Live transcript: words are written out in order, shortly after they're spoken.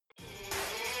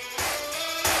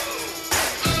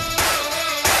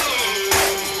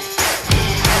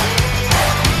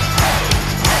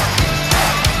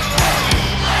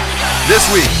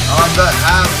This week on the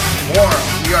Habs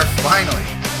Forum, we are finally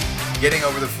getting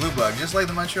over the flu bug, just like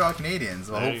the Montreal Canadiens.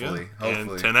 Well, hopefully.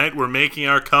 And tonight we're making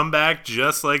our comeback,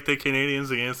 just like the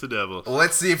Canadiens against the Devils. Well,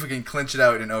 let's see if we can clinch it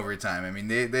out in overtime. I mean,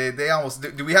 they almost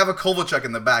do. We have a Kovalchuk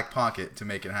in the back pocket to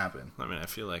make it happen? I mean, I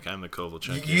feel like I'm the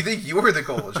Kovalchuk. You think you were the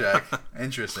Kovalchuk?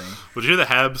 Interesting. Well, did you hear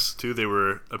the Habs too? They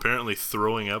were apparently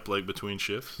throwing up like between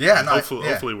shifts. Yeah,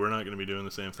 hopefully we're not going to be doing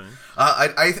the same thing.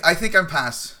 I think I'm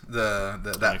past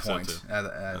that point. So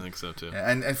I think so too.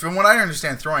 And from what I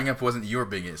understand, throwing up wasn't your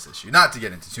biggest issue. Not to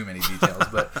get into too many details,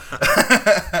 but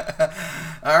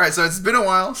all right. So it's been a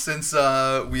while since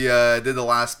we did the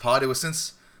last pod. Was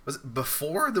it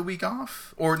before the week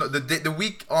off, or no, the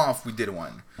week off we did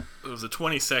one? It was the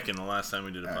 22nd, the last time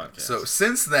we did a podcast. So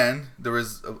since then, there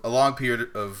was a long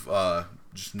period of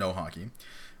just no hockey.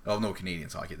 Well, no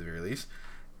Canadiens hockey at the very least.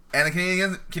 And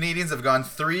the Canadiens have gone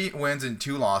 3 wins and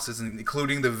 2 losses,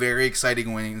 including the very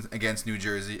exciting win against New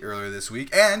Jersey earlier this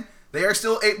week. And they are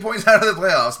still 8 points out of the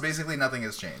playoffs. Basically, nothing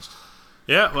has changed.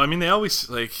 Yeah, well, I mean, they always,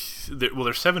 they're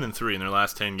 7-3 in their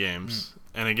last 10 games.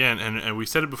 And again, and we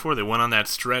said it before, they went on that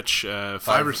stretch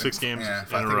 5 or 6 games in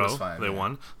a row. They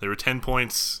won. They were 10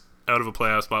 points out of a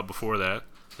playoff spot before that.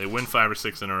 They win 5 or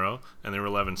 6 in a row, and they were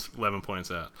 11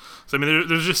 points out. So, I mean,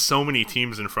 there's just so many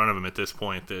teams in front of them at this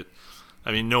point that,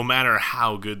 I mean, no matter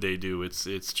how good they do, it's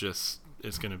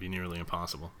going to be nearly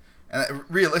impossible. And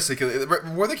realistically,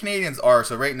 where the Canadiens are,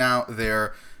 so right now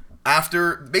they're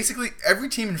after basically every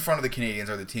team in front of the Canadiens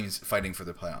are the teams fighting for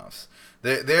the playoffs.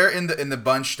 They're in the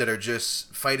bunch that are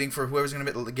just fighting for whoever's going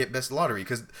to get best lottery,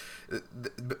 because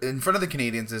in front of the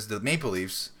Canadiens is the Maple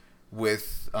Leafs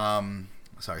with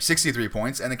 63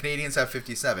 points, and the Canadiens have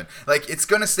 57. Like, it's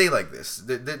going to stay like this.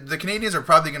 The Canadiens are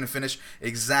probably going to finish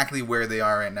exactly where they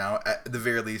are right now, at the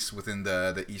very least within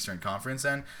the Eastern Conference,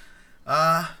 and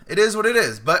it is what it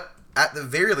is. But at the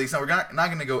very least, now we're not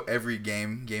going to go every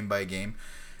game by game.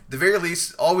 At the very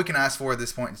least, all we can ask for at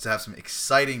this point is to have some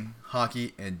exciting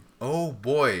hockey, and oh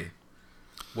boy,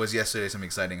 was yesterday some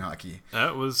exciting hockey.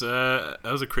 That was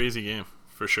a crazy game,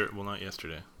 for sure. Well, not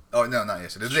yesterday. Oh, no, not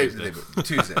yesterday.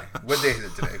 Tuesday. What day is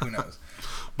it today? Who knows?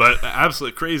 But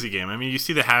absolute crazy game. I mean, you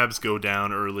see the Habs go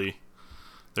down early.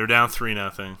 They're down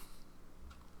 3-0.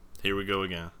 Here we go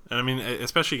again. And I mean,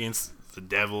 especially against the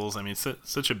Devils. I mean,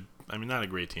 not a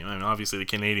great team. I mean, obviously the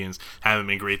Canadiens haven't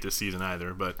been great this season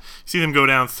either. But you see them go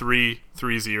down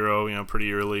 3-0,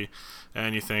 pretty early.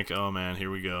 And you think, oh man, here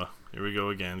we go. Here we go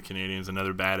again. Canadiens,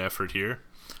 another bad effort here.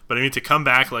 But I mean, to come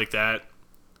back like that,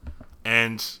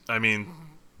 and I mean,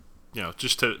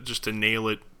 just to nail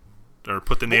it, or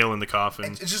put the nail in the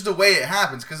coffin. It's just the way it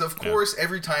happens, because of course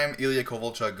every time Ilya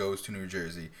Kovalchuk goes to New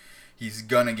Jersey, he's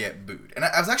gonna get booed. And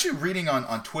I was actually reading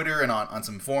on Twitter and on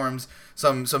some forums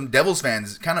some Devils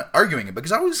fans kind of arguing it,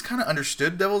 because I always kind of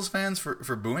understood Devils fans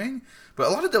for booing, but a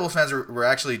lot of Devils fans were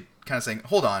actually kind of saying,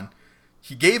 hold on,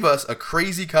 he gave us a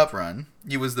crazy cup run,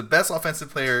 he was the best offensive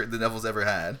player the Devils ever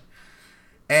had,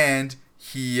 and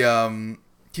he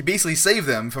basically saved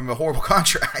them from a horrible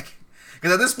contract.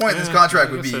 Because at this point, this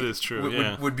contract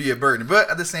would be a burden.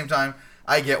 But at the same time,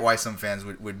 I get why some fans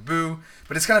would boo.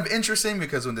 But it's kind of interesting,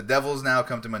 because when the Devils now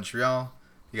come to Montreal,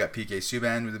 you got PK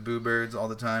Subban with the boo birds all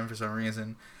the time for some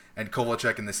reason, and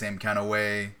Kovalchuk in the same kind of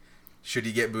way. Should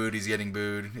he get booed? He's getting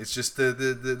booed. It's just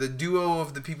the duo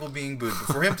of the people being booed.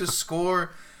 But for him to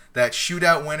score that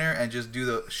shootout winner and just do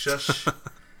the shush,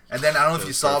 and then I don't know if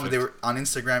you saw, but they were on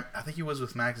Instagram. I think he was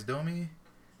with Max Domi.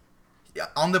 Yeah,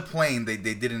 on the plane, they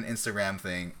did an Instagram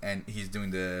thing, and he's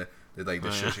doing the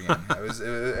shush again. It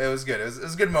was good. It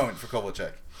was a good moment for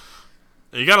Kovalchuk.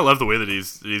 You gotta love the way that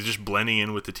he's just blending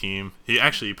in with the team. He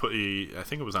actually I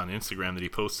think it was on Instagram that he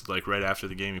posted, like, right after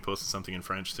the game. He posted something in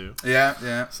French too.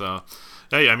 Yeah. So,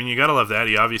 yeah. I mean, you gotta love that.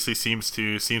 He obviously seems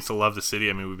to love the city.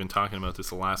 I mean, we've been talking about this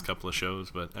the last couple of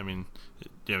shows, but I mean,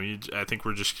 I think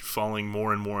we're just falling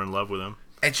more and more in love with him.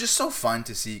 It's just so fun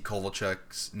to see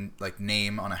Kovalchuk's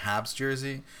name on a Habs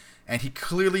jersey, and he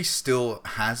clearly still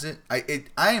has it. I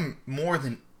am more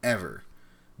than ever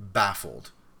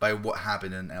baffled by what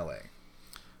happened in LA.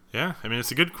 Yeah, I mean,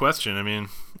 it's a good question. I mean,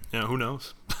 who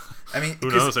knows? I mean,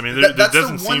 who knows? I mean, there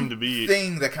doesn't seem to be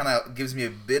thing that kind of gives me a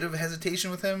bit of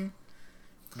hesitation with him.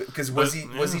 Because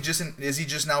is he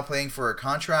just now playing for a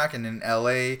contract, and in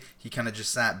LA he kind of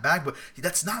just sat back? But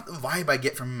that's not the vibe I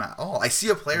get from him at all. I see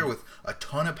a player with a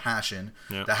ton of passion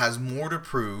that has more to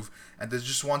prove and that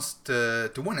just wants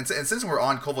to win. And since we're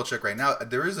on Kovalchuk right now,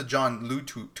 there is a John Liu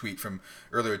tweet from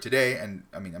earlier today, and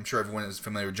I mean, I'm sure everyone is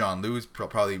familiar with John Liu. He's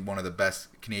probably one of the best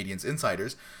Canadiens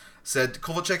insiders.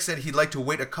 Kovalchuk said he'd like to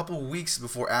wait a couple weeks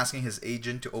before asking his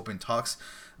agent to open talks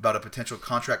about a potential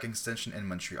contract extension in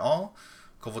Montreal.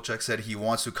 Kovalchuk said he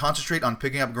wants to concentrate on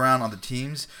picking up ground on the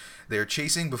teams they are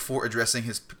chasing before addressing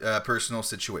his personal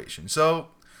situation. So,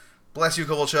 bless you,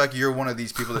 Kovalchuk. You're one of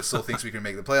these people that still thinks we can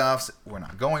make the playoffs. We're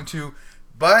not going to.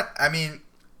 But, I mean,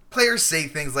 players say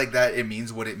things like that. It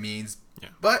means what it means. Yeah.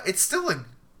 But it's still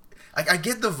I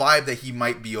get the vibe that he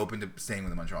might be open to staying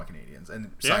with the Montreal Canadiens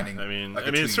and signing. I mean,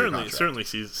 it certainly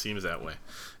seems that way.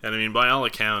 And I mean, by all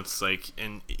accounts,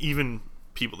 and even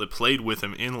people that played with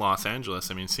him in Los Angeles,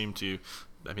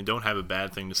 don't have a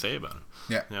bad thing to say about him.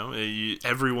 Yeah.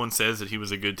 Everyone says that he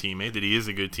was a good teammate, that he is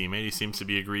a good teammate. He seems to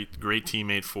be a great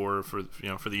teammate for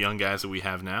the young guys that we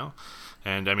have now.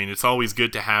 And, I mean, it's always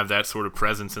good to have that sort of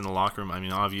presence in the locker room. I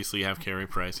mean, obviously you have Carey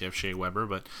Price, you have Shea Weber,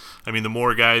 but, I mean, the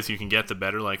more guys you can get, the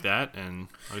better like that. And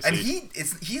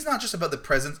he's not just about the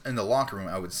presence in the locker room,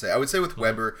 I would say. I would say with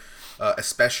Weber,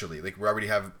 especially, we already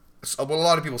have a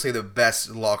lot of people say the best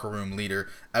locker room leader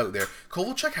out there.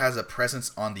 Kovalchuk has a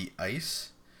presence on the ice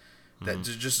that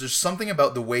there's something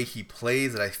about the way he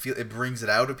plays that I feel it brings it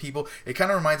out of people. It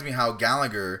kind of reminds me how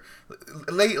Gallagher,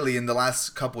 lately in the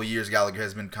last couple of years, Gallagher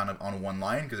has been kind of on one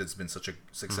line because it's been such a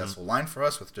successful line for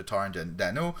us with Tatar and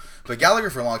Danault. But Gallagher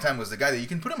for a long time was the guy that you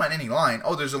can put him on any line.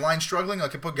 Oh, there's a line struggling, I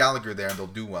can put Gallagher there and they'll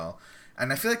do well.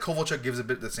 And I feel like Kovalchuk gives a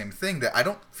bit the same thing, that I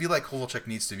don't feel like Kovalchuk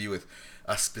needs to be with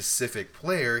a specific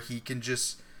player. He can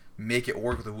just make it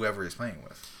work with whoever he's playing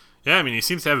with. Yeah, I mean, he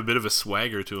seems to have a bit of a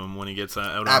swagger to him when he gets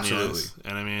out on the ice.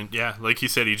 And I mean, yeah, like you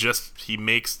said, he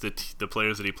makes the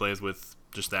players that he plays with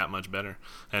just that much better.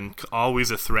 And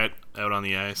always a threat out on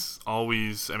the ice.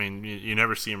 Always, I mean, you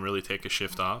never see him really take a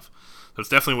shift off. So it's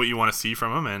definitely what you want to see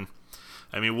from him. And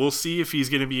I mean, we'll see if he's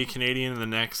going to be a Canadian in the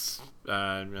next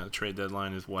the trade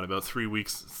deadline is about 3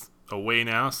 weeks away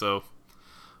now. So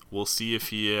we'll see if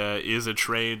he is a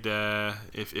trade,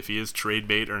 if he is trade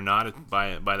bait or not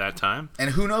by that time.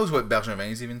 And who knows what Bergevin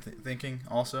is even thinking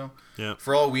also. Yeah.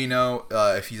 For all we know,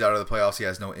 if he's out of the playoffs, he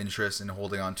has no interest in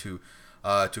holding on to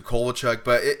Kovalchuk.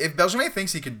 But if Bergevin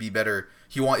thinks he could be better,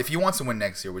 if he wants to win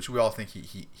next year, which we all think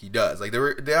he does.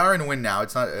 They are in a win now.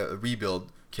 It's not a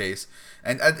rebuild case.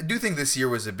 And I do think this year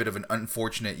was a bit of an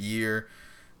unfortunate year.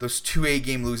 Those 2-8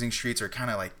 game losing streaks are kind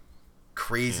of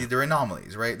crazy. They're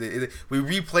anomalies, right? We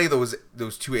replay those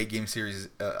 2-8 game series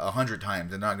 100 times.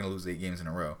 They're not going to lose 8 games in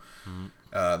a row,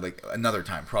 another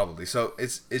time probably. So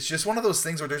it's just one of those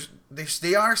things where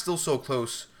they are still so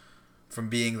close from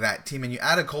being that team, and you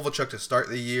added Kovalchuk to start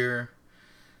the year.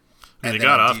 And they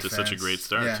got off to such a great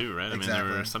start too, right? Exactly. I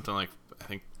mean, they were something like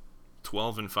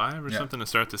 12-5 or something to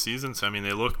start the season. So I mean,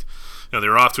 they looked, they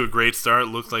were off to a great start. It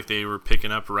looked like they were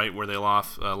picking up right where they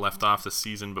left off the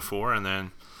season before, and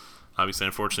then obviously,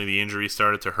 unfortunately, the injury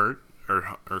started to hurt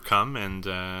or come, and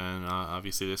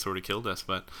obviously they sort of killed us.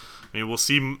 But I mean, we'll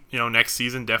see. Next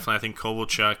season, definitely, I think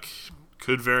Kovalchuk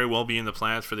could very well be in the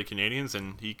plans for the Canadiens,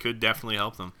 and he could definitely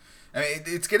help them. I mean,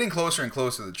 it's getting closer and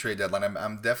closer to the trade deadline.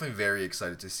 I'm definitely very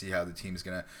excited to see how the team's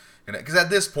gonna because at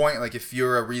this point, if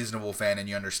you're a reasonable fan and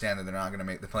you understand that they're not gonna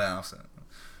make the playoffs,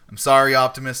 I'm sorry,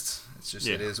 optimists. It's just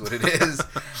It is what it is.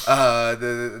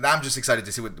 I'm just excited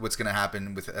to see what's gonna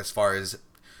happen with as far as.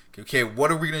 Okay, what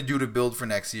are we going to do to build for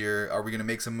next year? Are we going to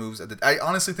make some moves? I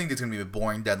honestly think it's going to be a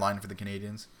boring deadline for the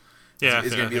Canadiens. Yeah,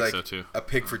 it's going to be so too. A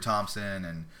pick for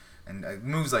Thompson and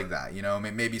moves like that.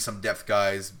 Maybe some depth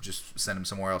guys, just send him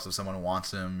somewhere else if someone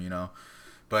wants him.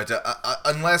 But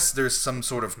unless there's some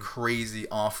sort of crazy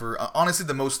offer, honestly,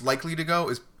 the most likely to go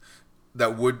is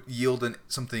that would yield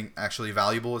something actually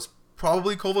valuable is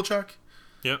probably Kovalchuk.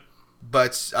 Yep.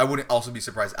 But I wouldn't also be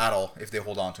surprised at all if they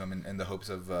hold on to him in the hopes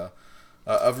of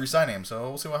re-signing him, so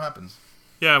we'll see what happens.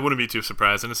 Yeah, I wouldn't be too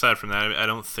surprised. And aside from that, I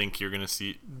don't think you're going to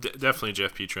see... definitely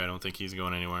Jeff Petrie, I don't think he's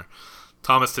going anywhere.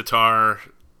 Thomas Tatar,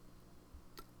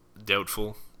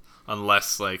 doubtful.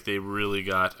 Unless, they really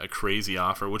got a crazy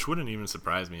offer, which wouldn't even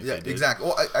surprise me if they did. Exactly.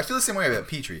 Well, I feel the same way about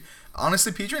Petrie.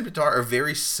 Honestly, Petrie and Tatar are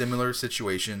very similar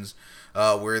situations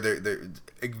where they're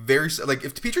very...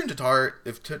 if Petrie and Tatar...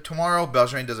 If tomorrow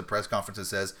Bergevin does a press conference that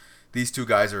says these two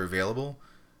guys are available...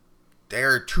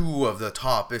 They're two of the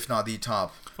top, if not the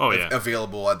top,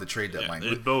 available at the trade deadline.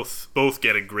 Yeah, both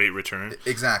get a great return.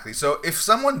 Exactly. So if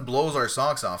someone blows our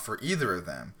socks off for either of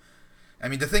them, I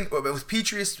mean, the thing with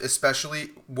Petrie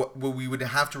especially, what we would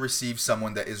have to receive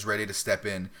someone that is ready to step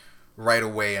in right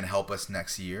away and help us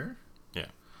next year. Yeah.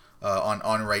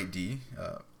 On right D,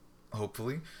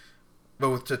 hopefully.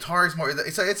 But with Tatar,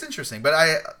 it's interesting.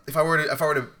 But if I were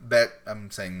to bet, I'm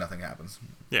saying nothing happens.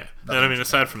 Yeah, and I mean,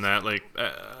 aside from that,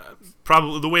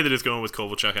 probably the way that it's going with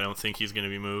Kovalchuk, I don't think he's going to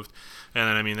be moved. And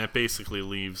then, I mean, that basically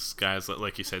leaves guys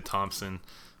like you said, Thompson,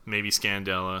 maybe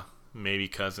Scandella, maybe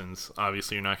Cousins.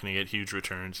 Obviously, you're not going to get huge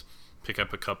returns. Pick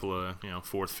up a couple of 4th,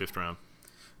 5th round.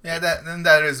 Yeah,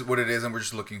 that is what it is, and we're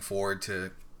just looking forward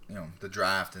to the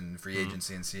draft and free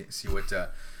agency and see what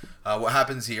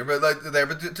happens here. But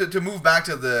to move back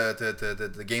to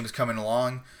the games coming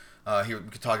along. Here we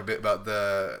could talk a bit about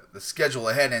the schedule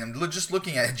ahead, and just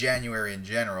looking at January in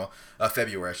general,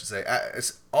 February I should say.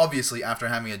 Obviously, after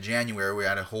having a January, we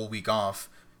had a whole week off.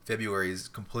 February is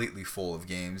completely full of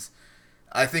games.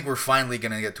 I think we're finally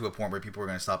going to get to a point where people are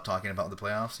going to stop talking about the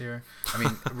playoffs here. I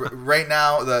mean, right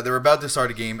now they're about to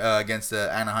start a game against the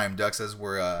Anaheim Ducks as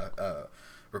we're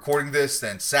recording this.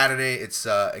 Then Saturday it's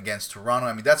against Toronto.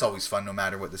 I mean, that's always fun no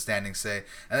matter what the standings say,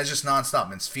 and it's just nonstop.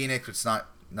 And it's Phoenix, it's not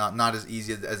as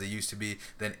easy as it used to be.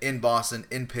 Then in Boston,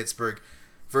 in Pittsburgh,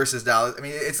 versus Dallas. I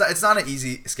mean, it's not an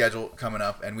easy schedule coming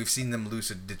up, and we've seen them lose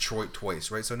to Detroit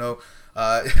twice, right? So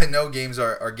no games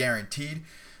are guaranteed.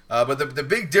 But the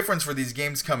big difference for these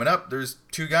games coming up, there's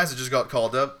two guys that just got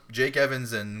called up, Jake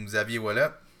Evans and Xavier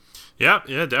Ouellet. Yeah,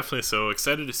 definitely. So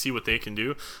excited to see what they can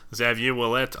do. Xavier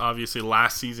Ouellet, obviously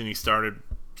last season he started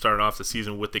off the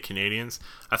season with the Canadiens.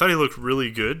 I thought he looked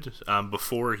really good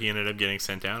before he ended up getting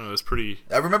sent down. It was pretty...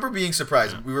 I remember being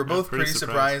surprised. Yeah, we were both pretty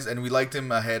surprised, and we liked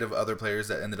him ahead of other players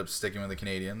that ended up sticking with the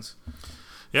Canadiens.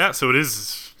 Yeah, so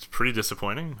it's pretty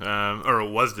disappointing, or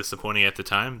it was disappointing at the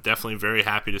time. Definitely very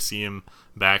happy to see him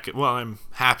back. Well, I'm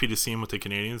happy to see him with the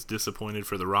Canadiens. Disappointed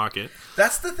for the Rocket.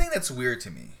 That's the thing that's weird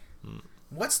to me.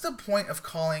 What's the point of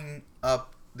calling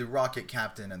up the Rocket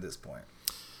captain at this point?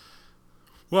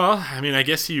 Well, I mean, I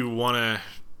guess you want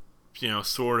to,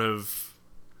 sort of...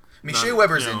 I mean, Shea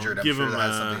Weber's injured. I'm sure that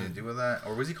has something to do with that.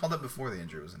 Or was he called up before the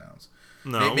injury was announced?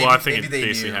 No, I think it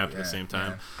basically happened at the same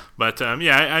time. Yeah. But, I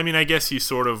mean, I guess you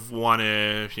sort of want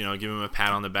to, give him a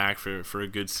pat on the back for a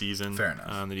good season. Fair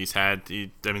enough. That he's had.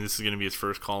 I mean, this is going to be his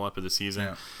first call-up of the season.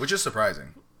 Yeah. Which is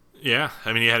surprising. Yeah.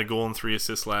 I mean, he had a goal and 3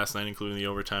 assists last night, including the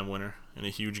overtime winner. And a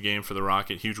huge game for the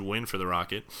Rocket, huge win for the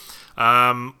Rocket.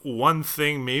 One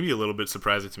thing maybe a little bit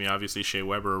surprising to me, obviously Shea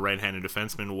Weber, a right-handed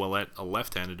defenseman, Ouellet, a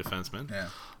left-handed defenseman. Yeah.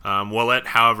 Ouellet,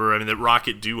 however, I mean, the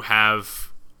Rocket do have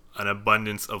an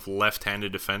abundance of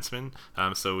left-handed defensemen,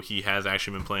 so he has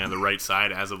actually been playing on the right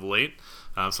side as of late.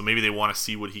 So maybe they want to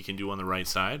see what he can do on the right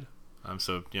side.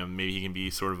 So maybe he can be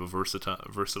sort of a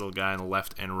versatile guy on the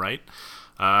left and right.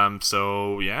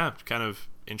 So yeah, kind of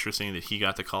interesting that he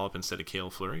got the call up instead of Cale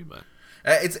Fleury, but.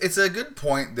 It's a good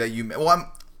point that you...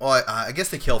 I guess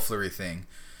the Cale Fleury thing.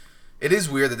 It is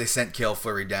weird that they sent Cale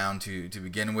Fleury down to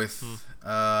begin with.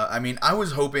 I mean, I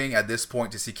was hoping at this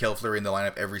point to see Cale Fleury in the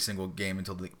lineup every single game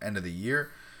until the end of the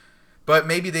year. But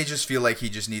maybe they just feel like he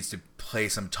just needs to play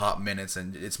some top minutes,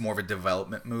 and it's more of a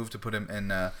development move to put him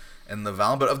in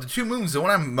Laval. But of the two moves, the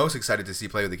one I'm most excited to see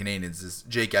play with the Canadiens is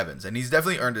Jake Evans, and he's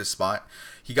definitely earned his spot.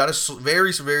 He got a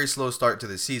very, very slow start to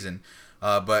the season.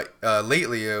 But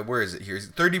lately, where is it here? He's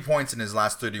 30 points in his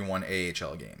last 31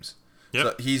 AHL games. Yep.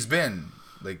 So he's been,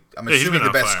 I'm assuming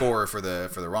the best scorer for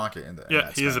the Rocket.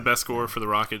 He is the best scorer for the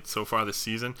Rocket so far this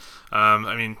season.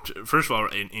 I mean, first of all,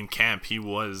 in camp, he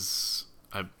was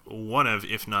one of,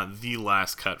 if not the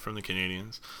last cut from the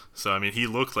Canadiens. So, I mean, he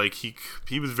looked like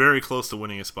he was very close to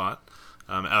winning a spot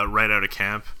right out of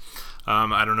camp.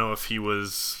 I don't know if he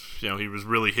was, he was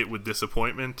really hit with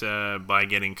disappointment by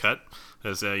getting cut.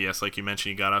 As yes, like you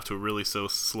mentioned, he got off to a really slow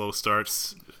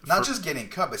start. Not just getting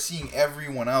cut, but seeing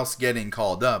everyone else getting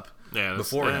called up.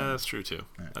 Before him. That's true too.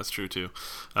 Yeah. That's true too.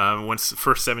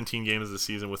 First 17 games of the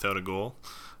season without a goal.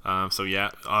 So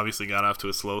yeah, obviously got off to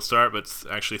a slow start, but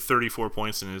actually 34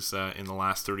 points in his in the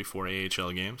last 34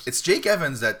 AHL games. It's Jake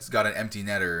Evans that's got an empty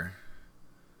netter.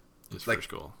 His first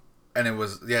goal. And it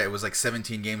was like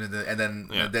 17 games, and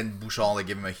then Bouchard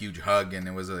gave him a huge hug, and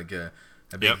it was like a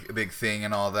big thing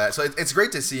and all that. So it's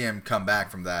great to see him come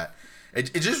back from that.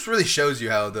 It just really shows you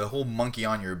how the whole monkey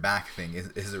on your back thing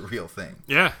is a real thing.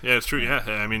 Yeah, it's true. Yeah,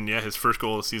 I mean, his first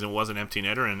goal of the season was an empty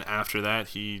netter, and after that,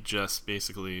 he just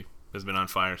basically has been on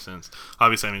fire since.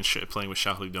 Obviously, I mean, playing with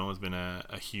Charles Hudon has been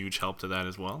a huge help to that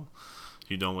as well.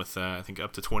 Hudon with I think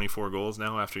up to 24 goals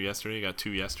now after yesterday. He got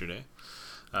 2 yesterday.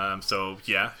 So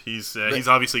yeah, he's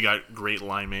obviously got great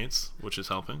line mates, which is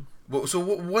helping. So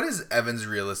what is Evans'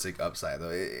 realistic upside,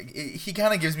 though? He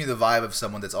kind of gives me the vibe of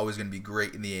someone that's always going to be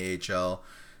great in the AHL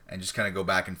and just kind of go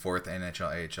back and forth NHL,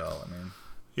 AHL. I mean,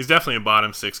 he's definitely a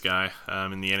bottom 6 guy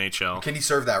in the NHL. Can he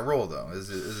serve that role, though? Is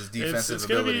his defensive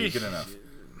ability good enough?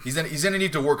 He's gonna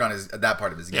need to work on that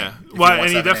part of his game. Yeah, well, and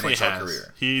he definitely has.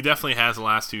 Career. He definitely has the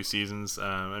last 2 seasons.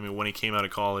 I mean, when he came out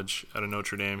of college out of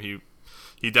Notre Dame,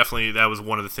 he definitely, that was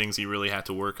one of the things he really had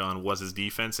to work on was his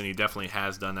defense, and he definitely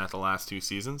has done that the last 2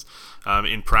 seasons.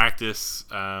 In practice,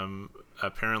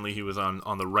 apparently he was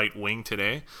on the right wing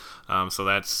today, so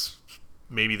that's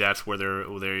maybe that's where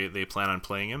they plan on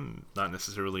playing him, not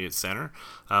necessarily at center.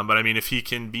 But I mean, if he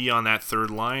can be on that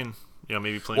third line,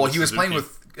 maybe playing. Well, with he was Suzuki. playing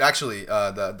with actually.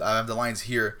 I have the lines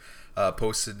here,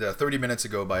 posted 30 minutes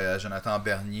ago by Jonathan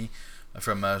Bernier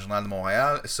from Journal de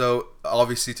Montréal. So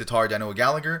obviously Tatar, Dano,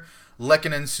 Gallagher,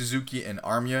 Lehkonen, Suzuki, and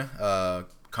Armia.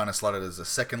 Kind of slotted as a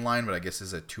second line, but I guess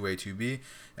is a 2A, 2B.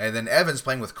 And then Evans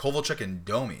playing with Kovalchuk and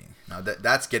Domi. Now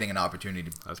that's getting an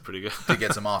opportunity that's pretty good to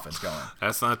get some offense going.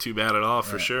 That's not too bad at all,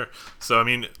 for sure. So I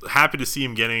mean, happy to see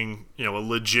him getting a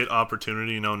legit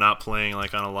opportunity. Not playing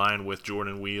like on a line with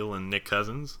Jordan Wheel and Nick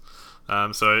Cousins.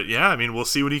 So yeah, I mean, we'll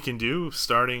see what he can do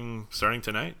starting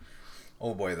tonight.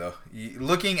 Oh boy, though,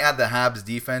 looking at the Habs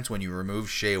defense when you remove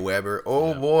Shea Weber,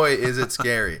 boy, is it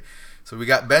scary. So we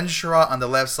got Ben Sherratt on the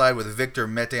left side with Victor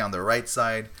Mete on the right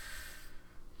side.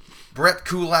 Brett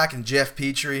Kulak and Jeff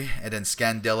Petrie, and then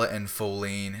Scandella and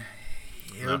Foligno.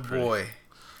 Oh boy.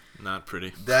 Not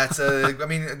pretty. That's a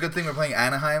good thing we're playing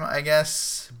Anaheim, I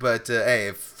guess. But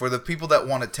hey, for the people that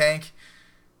want to tank,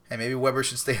 hey, maybe Weber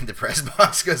should stay in the press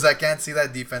box because I can't see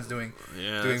that defense doing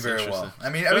very well. I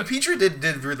mean, Petrie did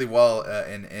really well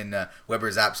in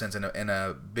Weber's absence in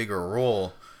a bigger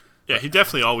role. Yeah, he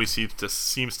definitely always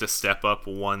seems to step up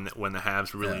when the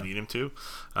Habs really need him to.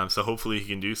 So hopefully he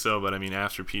can do so. But I mean,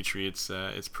 after Petrie, it's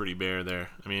pretty bare there.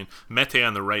 I mean, Mete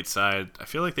on the right side, I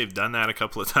feel like they've done that a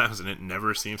couple of times and it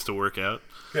never seems to work out.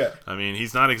 Yeah. I mean,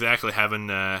 he's not exactly having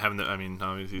the. I mean,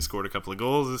 obviously he scored a couple of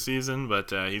goals this season, but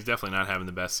he's definitely not having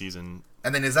the best season.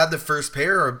 And then is that the first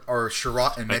pair or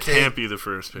Sherratt and Mete? It can't be the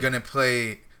first pair. Gonna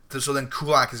play. So then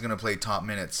Kulak is gonna play top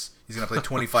minutes. He's gonna play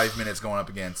 25 minutes going up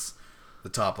against the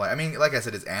top line. I mean, like I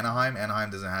said, it's Anaheim. Anaheim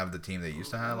doesn't have the team they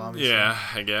used to have, obviously. Yeah,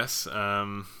 I guess.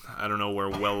 I don't know where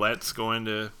Wellett's going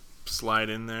to slide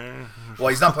in there. Well,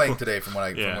 he's not playing today from what I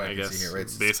I can see here.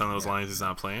 Right? Based on those lines, he's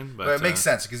not playing. But it makes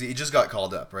sense because he just got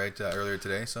called up, right, earlier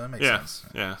today, so it makes sense.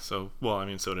 Yeah, so, well, I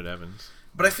mean, so did Evans.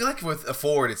 But I feel like with a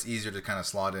forward, it's easier to kind of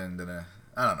slot in than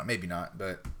I don't know, maybe not,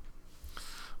 but...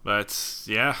 But,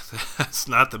 yeah, that's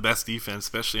not the best defense,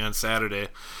 especially on Saturday.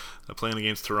 Playing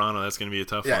against Toronto, that's going to be a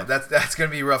tough one. Yeah, that's going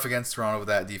to be rough against Toronto with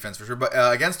that defense for sure. But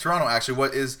against Toronto, actually,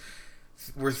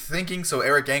 we're thinking, so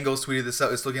Eric Engels tweeted this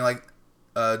out, it's looking like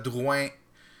Drouin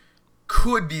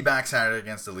could be back Saturday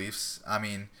against the Leafs. I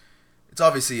mean, it's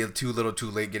obviously too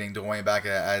late getting Drouin back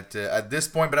at this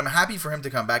point, but I'm happy for him to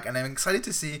come back, and I'm excited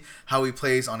to see how he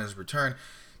plays on his return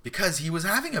because he was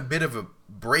having a bit of a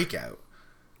breakout.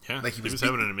 Yeah, like he was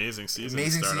having an amazing season,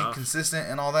 consistent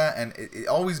and all that, and it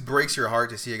always breaks your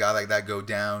heart to see a guy like that go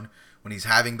down when he's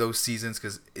having those seasons.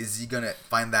 Because is he gonna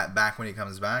find that back when he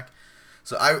comes back?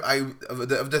 So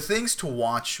of the things to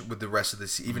watch with the rest of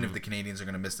this, even if the Canadians are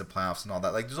gonna miss the playoffs and all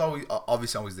that, like there's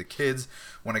always the kids.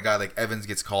 When a guy like Evans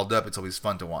gets called up, it's always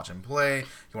fun to watch him play.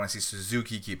 You want to see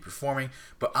Suzuki keep performing,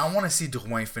 but I want to see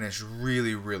Drouin finish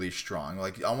really, really strong.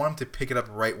 Like I want him to pick it up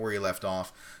right where he left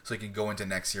off, so he can go into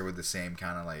next year with the same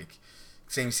kind of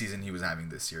same season he was having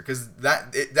this year. Because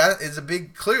that is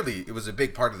clearly it was a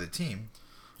big part of the team.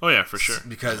 Oh yeah, for sure.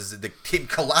 Because the team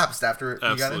collapsed after he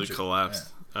got injured. Absolutely collapsed.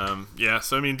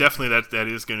 So I mean, definitely that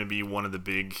is going to be one of the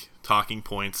big talking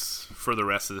points for the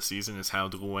rest of the season is how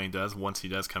Drouin does once he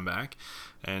does come back.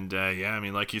 And I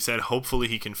mean, like you said, hopefully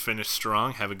he can finish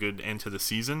strong, have a good end to the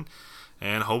season,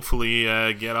 and hopefully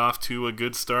get off to a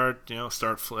good start.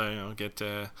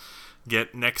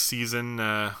 Get next season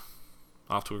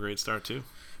off to a great start too.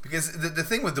 Because the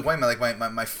thing with Drouin, like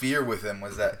my fear with him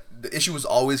was that the issue was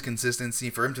always consistency.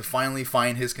 For him to finally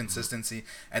find his consistency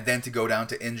and then to go down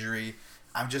to injury,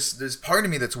 there's part of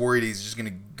me that's worried he's just going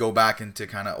to go back into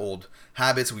kind of old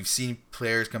habits. We've seen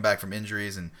players come back from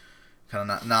injuries and kind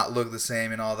of not look the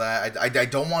same and all that. I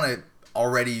don't want to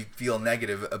already feel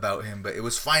negative about him, but it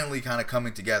was finally kind of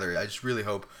coming together. I just really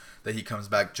hope that he comes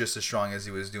back just as strong as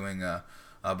he was doing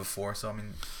before. So, I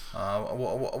mean,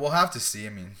 we'll have to see. I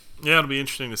mean, yeah, it'll be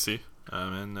interesting to see. I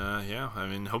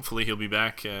mean, hopefully he'll be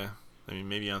back.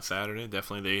 Maybe on Saturday.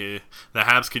 Definitely, the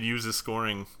Habs could use his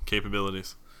scoring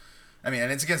capabilities. I mean,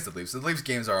 and it's against the Leafs. The Leafs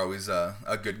games are always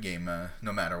a good game,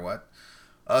 no matter what.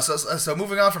 So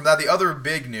moving on from that, the other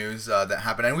big news that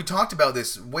happened, and we talked about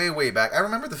this way back. I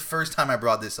remember the first time I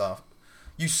brought this up,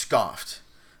 you scoffed,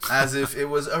 as if it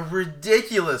was a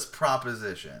ridiculous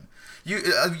proposition. You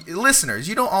listeners,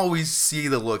 you don't always see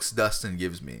the looks Dustin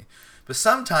gives me, but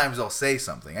sometimes I'll say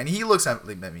something, and he looks at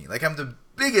me like I'm the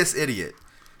biggest idiot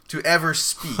to ever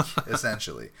speak,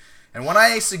 essentially. And when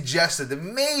I suggested that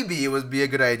maybe it would be a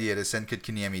good idea to send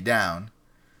Kotkaniemi down,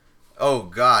 Oh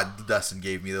God, Dustin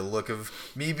gave me the look of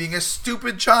me being a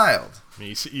stupid child. I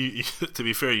mean, to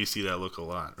be fair, you see that look a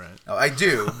lot, right? Oh, I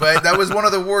do, but that was one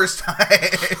of the worst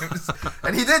times.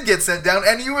 And he did get sent down,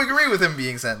 and you agree with him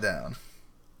being sent down.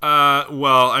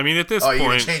 Well, I mean, at this point... Oh, you're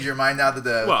going to change your mind now that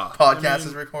the podcast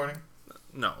is recording?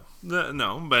 No,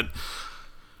 but...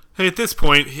 Hey, at this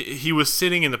point, he was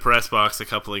sitting in the press box a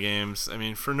couple of games. I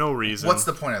mean, for no reason. What's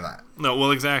the point of that? No,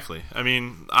 well, exactly. I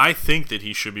mean, I think that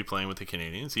he should be playing with the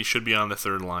Canadians. He should be on the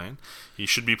third line. He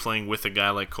should be playing with a guy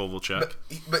like Kovalchuk.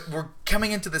 But we're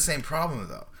coming into the same problem,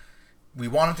 though. We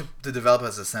want him to develop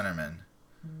as a centerman.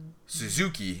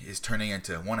 Suzuki is turning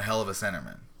into one hell of a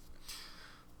centerman.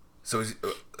 So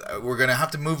we're going to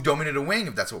have to move Domi to the wing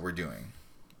if that's what we're doing.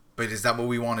 But is that what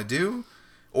we want to do?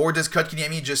 Or does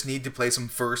Kotkaniemi just need to play some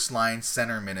first-line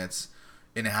center minutes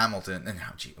in Hamilton? And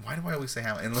why do I always say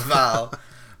Hamilton? In Laval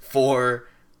for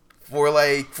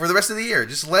the rest of the year.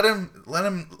 Just let him.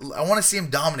 I want to see him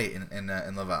dominate in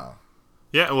Laval.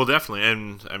 Yeah, well, definitely.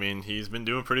 And, I mean, he's been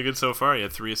doing pretty good so far. He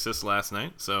had 3 assists last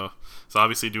night, so he's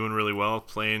obviously doing really well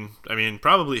playing. I mean,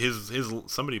 probably his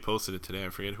somebody posted it today. I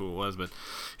forget who it was, but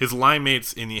his line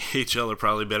mates in the AHL are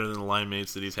probably better than the line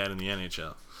mates that he's had in the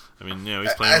NHL. I mean,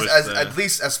 he's playing at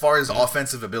least as far as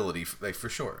offensive ability, like for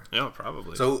sure. Yeah,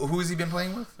 probably. So who has he been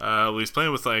playing with? Well, he's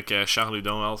playing with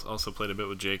Shhhhh. Also played a bit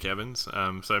with Jake Evans.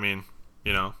 So I mean,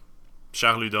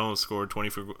 Shhhhh has scored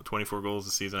 24 goals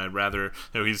this season. I'd rather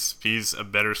he's a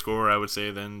better scorer, I would say,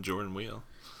 than Jordan Wheel.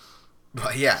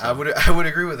 But yeah, so. I would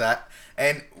agree with that.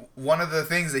 And one of the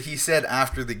things that he said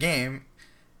after the game,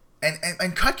 and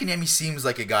Kotkaniemi seems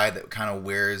like a guy that kind of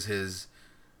wears his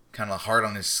kind of heart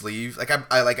on his sleeve.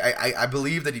 I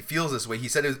believe that he feels this way. He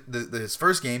said his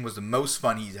first game was the most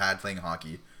fun he's had playing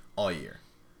hockey all year.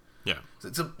 Yeah.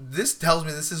 So this tells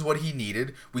me this is what he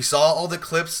needed. We saw all the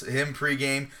clips, him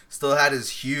pregame, still had his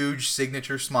huge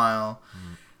signature smile.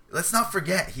 Mm. Let's not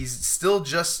forget, he's still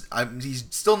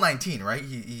 19, right?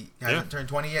 He hasn't turned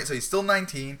 20 yet, so he's still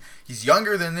 19. He's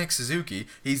younger than Nick Suzuki.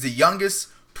 He's the youngest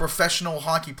professional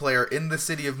hockey player in the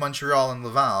city of Montreal and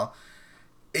Laval.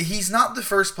 He's not the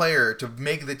first player to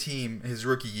make the team his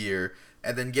rookie year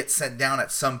and then get sent down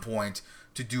at some point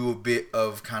to do a bit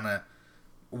of kind of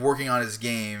working on his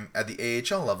game at the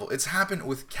AHL level. It's happened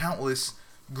with countless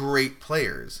great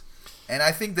players. And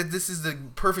I think that this is the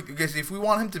perfect... Because if we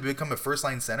want him to become a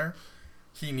first-line center,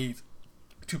 he needs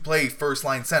to play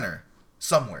first-line center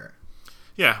somewhere.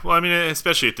 Yeah, well, I mean,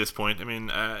 especially at this point. I mean,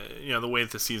 the way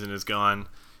that the season has gone,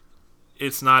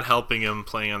 it's not helping him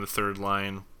playing on the third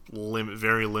line.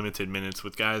 Very limited minutes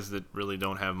with guys that really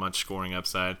don't have much scoring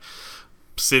upside.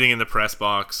 Sitting in the press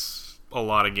box a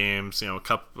lot of games. A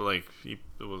couple it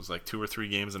was 2 or 3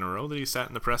 games in a row that he sat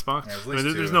in the press box. Yeah,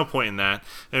 there's no point in that.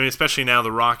 I mean, especially now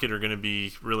the Rocket are going to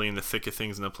be really in the thick of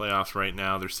things in the playoffs right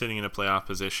now. They're sitting in a playoff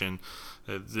position.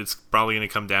 It's probably going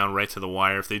to come down right to the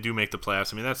wire if they do make the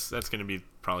playoffs. I mean, that's going to be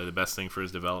probably the best thing for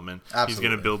his development. Absolutely. He's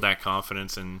going to build that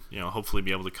confidence and hopefully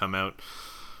be able to come out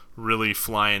really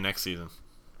flying next season.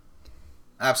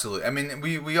 Absolutely. I mean,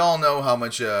 we all know how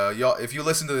much y'all. If you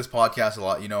listen to this podcast a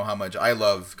lot, you know how much I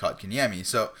love Kotkaniemi.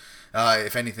 So,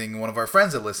 if anything, one of our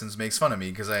friends that listens makes fun of me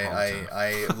because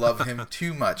I love him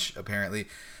too much, apparently.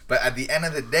 But at the end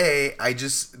of the day, I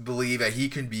just believe that he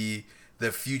can be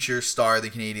the future star the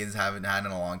Canadians haven't had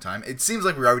in a long time. It seems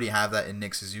like we already have that in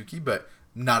Nick Suzuki, but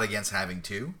not against having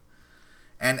two.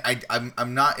 And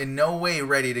I'm not in no way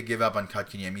ready to give up on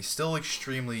Kotkaniemi. He's still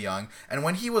extremely young. And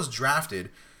when he was drafted,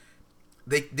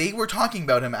 They were talking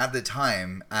about him at the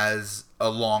time as a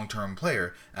long-term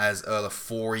player, as a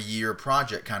 4-year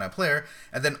project kind of player,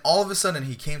 and then all of a sudden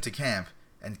he came to camp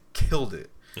and killed it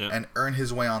and earned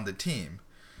his way on the team.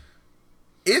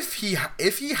 If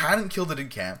he hadn't killed it in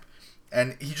camp,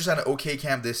 and he just had an okay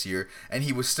camp this year, and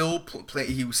he was still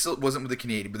wasn't with the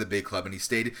Canadian, with the big club, and he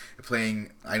stayed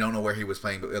playing. I don't know where he was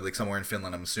playing, but somewhere in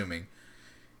Finland, I'm assuming.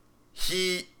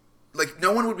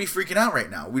 No one would be freaking out right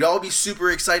now. We'd all be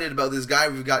super excited about this guy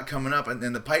we've got coming up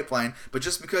in the pipeline. But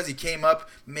just because he came up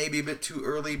maybe a bit too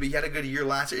early, but he had a good year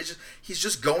last year, he's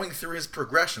just going through his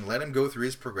progression. Let him go through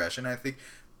his progression. I think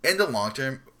in the long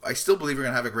term, I still believe we're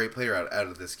going to have a great player out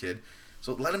of this kid.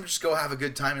 So let him just go have a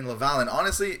good time in Laval. And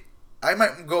honestly, I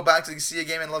might go back to see a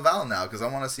game in Laval now because I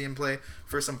want to see him play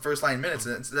for some first-line minutes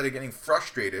instead of getting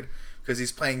frustrated because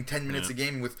he's playing 10 minutes a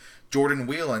game with Jordan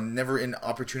Wheel and never on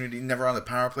the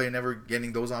power play, never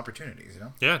getting those opportunities.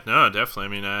 Yeah, no, definitely. I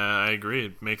mean, I agree.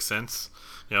 It makes sense,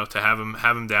 to have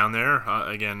him down there.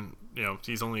 Again,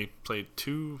 he's only played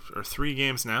 2 or 3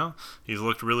 games now. He's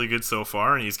looked really good so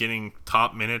far, and he's getting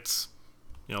top minutes,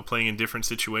 playing in different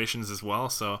situations as well.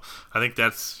 So I think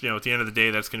that's at the end of the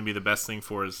day, that's going to be the best thing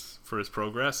for his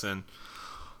progress. And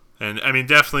I mean,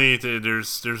 definitely,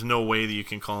 there's no way that you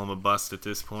can call him a bust at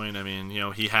this point. I mean,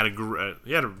 he had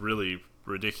a really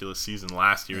ridiculous season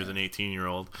last year as an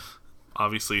 18-year-old.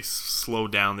 Obviously,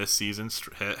 slowed down this season,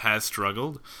 has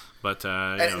struggled, but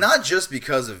and not just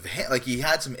because of him. Like, he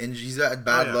had some injuries, he's had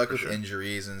bad luck with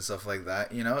injuries and stuff like that.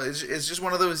 It's just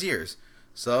one of those years.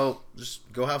 So just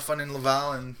go have fun in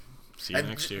Laval and see you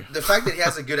next year. The fact that he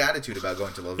has a good attitude about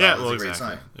going to Laval is a great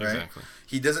sign, right? Exactly.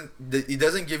 He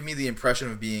doesn't give me the impression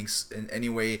of being in any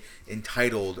way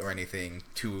entitled or anything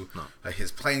to his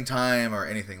playing time or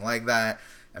anything like that.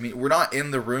 I mean, we're not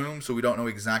in the room, so we don't know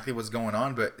exactly what's going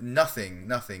on, but nothing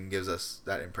gives us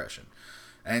that impression.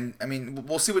 And, I mean,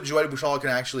 we'll see what Joël Bouchard can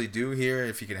actually do here,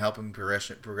 if he can help him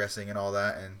progressing and all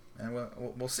that, and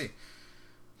we'll see.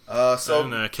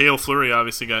 And Cale Fleury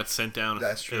obviously got sent down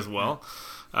as well.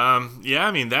 Yeah,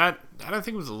 I mean, that I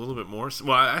think was a little bit more...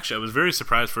 Well, actually, I was very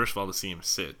surprised, first of all, to see him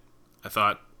sit. I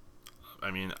thought,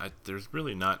 there's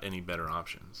really not any better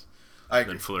options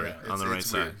than Fleury on the right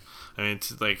side. I mean,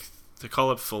 to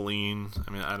call up Feline,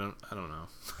 I mean, I don't know.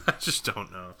 I just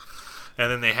don't know.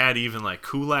 And then they had even like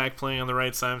Kulak playing on the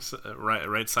right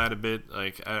side a bit.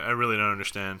 Like, I really don't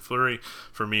understand. Fleury,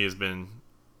 for me, has been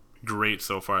great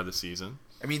so far this season.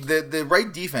 I mean, the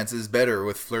right defense is better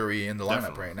with Fleury in the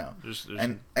lineup right now.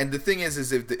 And the thing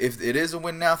is if it is a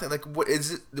win now thing, like what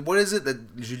is it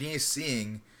that Julien is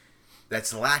seeing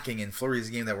that's lacking in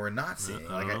Fleury's game that we're not seeing?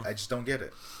 I just don't get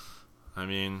it. I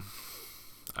mean,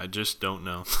 I just don't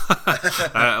know.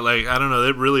 I don't know.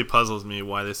 It really puzzles me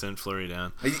why they sent Fleury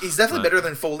down. He's definitely better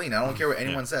than Foligno. I don't care what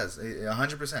anyone says.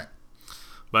 100%.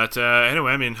 But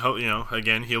anyway, I mean,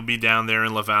 again, he'll be down there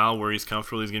in Laval where he's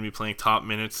comfortable. He's going to be playing top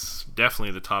minutes.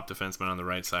 Definitely the top defenseman on the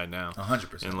right side now.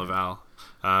 100% in Laval.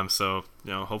 So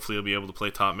hopefully he'll be able to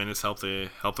play top minutes, help the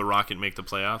Rocket make the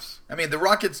playoffs. I mean, the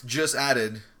Rockets just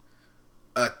added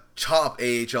a top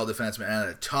AHL defenseman and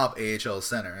a top AHL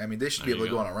center. I mean, they should be able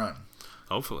to go on a run.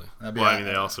 Hopefully.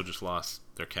 They also just lost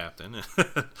their captain,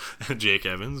 Jake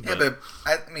Evans. But... Yeah,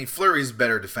 but I mean, Fleury's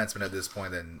better defenseman at this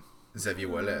point than Xavier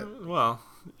Ouellet. Well,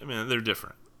 I mean, they're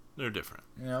different. Yeah,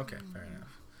 okay, fair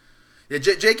enough. Yeah,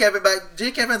 Jake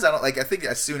Evans, I don't like. I think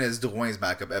as soon as Drouin's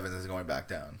back up, Evans is going back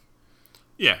down.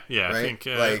 Yeah, right? I think.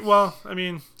 Well, I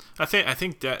mean, I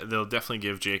think that they'll definitely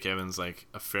give Jake Evans like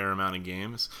a fair amount of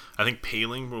games. I think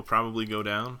Paling will probably go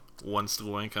down once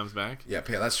Drouin comes back. Yeah,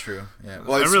 that's true. Yeah,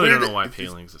 well, I really don't know why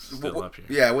Paling's still up here.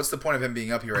 Yeah, what's the point of him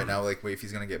being up here right now? Like, if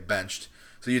he's going to get benched,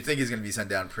 so you'd think he's going to be sent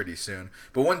down pretty soon.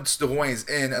 But once Drouin's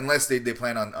in, unless they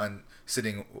plan on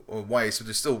sitting Weiss, but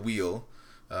there's still Wheel.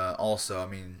 Also, I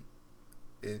mean,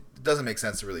 it doesn't make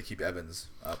sense to really keep Evans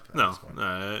up. No,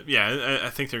 I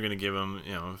think they're going to give him,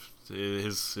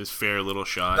 his fair little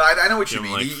shot. No, I know what you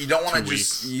mean. Like you don't want to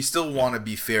you still want to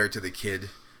be fair to the kid.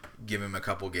 Give him a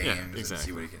couple games and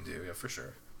see what he can do. Yeah, for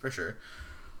sure.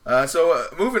 So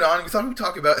moving on, we thought we'd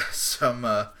talk about some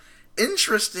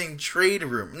interesting trade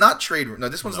rumor. Not trade rumor. No,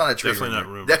 this one's not a trade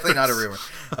rumor. Definitely not a rumor.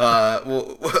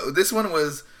 Well, this one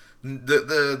was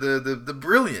the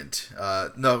brilliant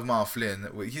Normand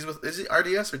Flynn. He's with, is it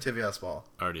RDS or TVA Sport?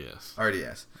 RDS.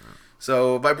 Yeah.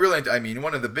 So by brilliant, I mean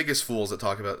one of the biggest fools that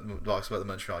talks about the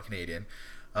Montreal Canadiens.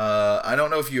 I don't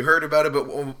know if you heard about it, but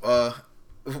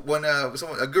when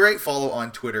a great follow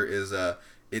on Twitter is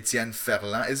Etienne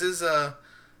Ferland. Is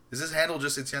his handle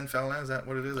just Etienne Ferland? Is that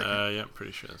what it is? Yeah, I'm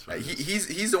pretty sure that's what it is.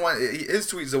 He's the one. His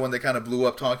tweet's the one that kind of blew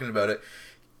up talking about it.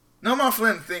 Normand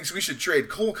Flynn thinks we should trade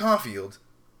Cole Caulfield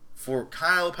for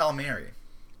Kyle Palmieri.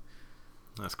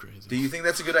 That's crazy. Do you think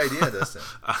that's a good idea, Dustin?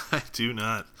 I do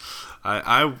not.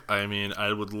 I mean,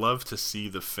 I would love to see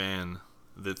the fan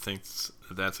that thinks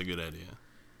that's a good idea.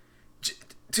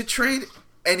 To trade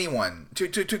anyone, to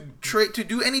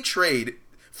do any trade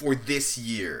for this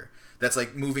year that's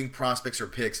like moving prospects or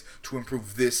picks to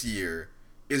improve this year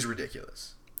is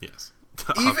ridiculous. Yes.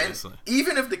 Obviously.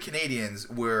 Even if the Canadians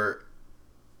were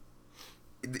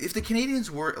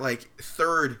like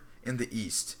third in the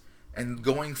East and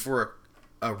going for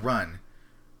a run,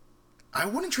 I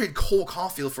wouldn't trade Cole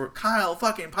Caulfield for Kyle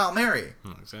fucking Palmieri.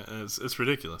 It's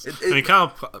ridiculous. I mean,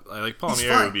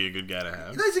 Palmieri would be a good guy to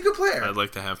have. He's a good player. I'd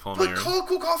like to have Palmieri. But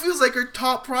Cole Caulfield's like our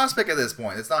top prospect at this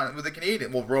point. It's not with the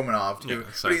Canadian. Well, Romanov too.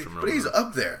 Yeah, but he's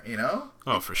up there,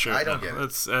 Oh, for sure. I don't get it.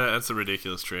 That's a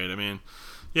ridiculous trade. I mean,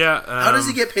 yeah. How does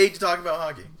he get paid to talk about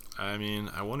hockey? I mean,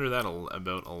 I wonder that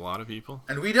about a lot of people.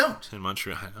 And we don't. In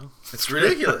Montreal, I know. It's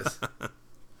ridiculous.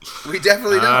 We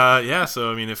definitely don't. Yeah,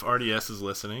 so I mean, if RDS is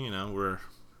listening,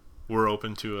 we're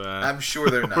open to. I'm sure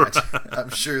they're not. I'm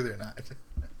sure they're not.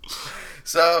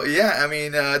 So yeah, I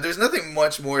mean, there's nothing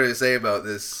much more to say about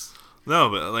this. No,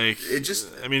 but like, It just,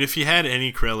 I mean, if he had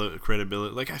any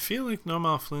credibility, like I feel like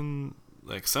Nomal Flynn,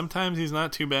 like sometimes he's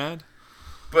not too bad.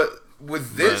 but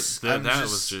with this, But that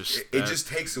was just it just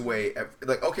takes away.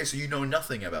 Like, okay, so you know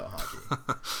nothing about hockey.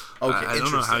 Okay, I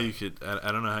don't know how you could.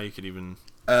 I don't know how you could even.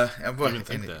 And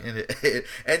think that.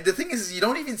 and the thing is, you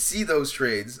don't even see those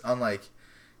trades on like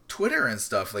Twitter and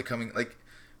stuff. Like coming, like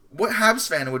what Habs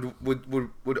fan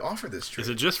would offer this trade? Is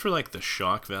it just for like the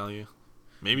shock value?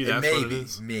 Maybe that's what it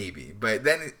is. Maybe, but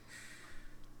then.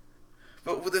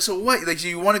 So what? Like, do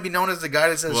you want to be known as the guy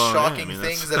that says shocking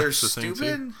things that are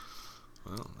stupid?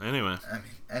 Well, anyway.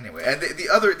 Anyway, and the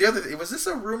other, was this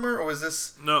a rumor or was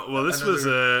this? No, well, this was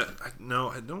no,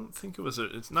 I don't think it was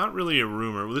it's not really a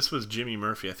rumor. Well, this was Jimmy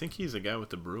Murphy. I think he's a guy with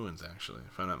the Bruins, actually,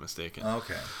 if I'm not mistaken.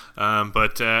 Okay.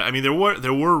 But I mean, there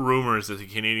were rumors that the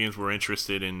Canadians were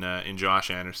interested in Josh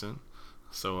Anderson.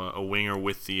 So a winger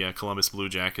with the Columbus Blue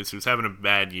Jackets who's having a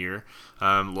bad year. If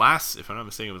I'm not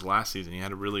mistaken, it was last season. He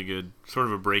had a really good, sort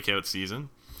of a breakout season.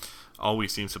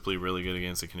 Always seems to play really good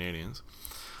against the Canadians.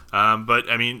 But,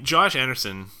 I mean, Josh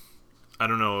Anderson, I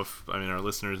don't know if, our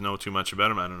listeners know too much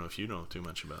about him. I don't know if you know too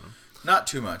much about him. Not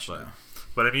too much, but, no.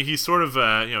 But, I mean, he's sort of,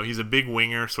 he's a big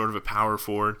winger, sort of a power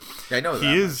forward. Yeah, I know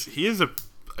that. He is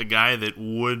a guy that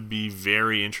would be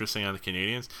very interesting on the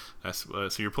Canadians. So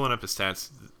you're pulling up his stats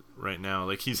right now.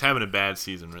 Like, he's having a bad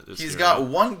season this year. He's got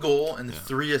 1 goal and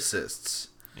 3 assists.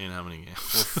 In how many games?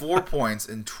 For 4 points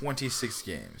in 26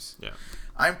 games. Yeah.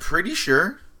 I'm pretty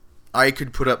sure I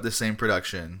could put up the same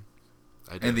production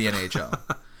in the NHL.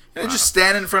 Wow. Just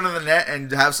stand in front of the net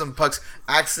and have some pucks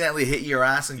accidentally hit your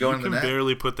ass and go in the net. You can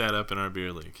barely put that up in our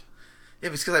beer league. Yeah,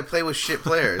 because I play with shit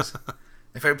players.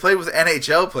 If I played with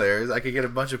NHL players, I could get a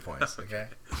bunch of points. Okay.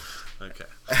 Okay.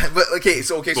 But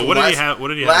so what did he have? What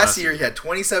did he have last year? He had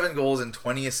 27 goals and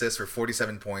 20 assists for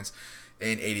 47 points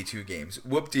in 82 games.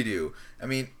 Whoop-de-doo. I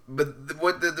mean, but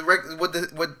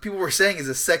what people were saying is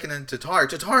a second in Tatar.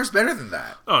 Tatar's better than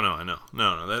that. Oh no, I know.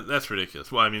 No, that's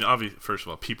ridiculous. Well, I mean, obviously, first of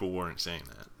all, people weren't saying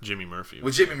that. Jimmy Murphy.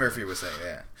 Jimmy Murphy was saying,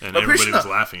 yeah, and everybody was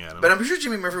laughing at him. But I'm pretty sure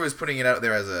Jimmy Murphy was putting it out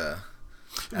there as a.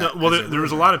 No, well, there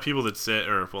was a lot of people that said,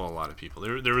 a lot of people.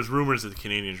 There was rumors that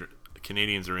the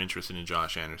Canadians are interested in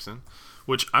Josh Anderson,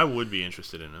 which I would be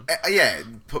interested in him.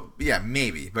 Yeah,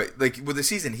 maybe, but like with the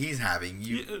season he's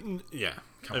having, yeah.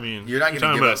 I mean, you're not going to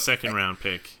talking about a second round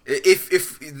pick.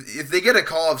 If they get a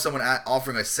call of someone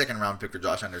offering a second round pick for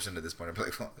Josh Anderson at this point, I'd be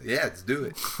like, well, yeah, let's do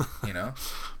it. You know.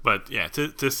 But yeah,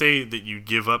 to say that you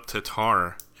give up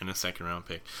Tatar in a second round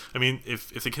pick, I mean,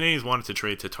 if the Canadians wanted to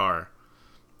trade Tatar,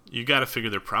 you got to figure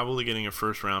they're probably getting a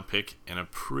first round pick and a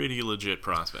pretty legit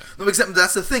prospect. No, except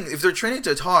that's the thing. If they're trading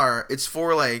Tatar, it's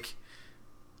for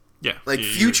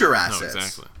future assets. No,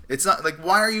 exactly. It's not like,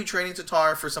 why are you trading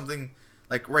Tatar for something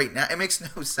like right now? It makes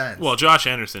no sense. Well, Josh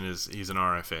Anderson he's an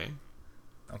RFA.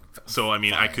 Okay, so I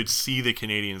mean, fine. I could see the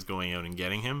Canadians going out and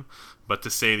getting him, but to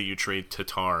say that you trade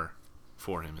Tatar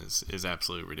for him is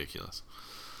absolutely ridiculous.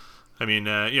 I mean,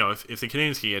 if the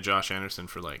Canadians could get Josh Anderson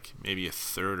for like maybe a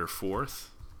third or fourth,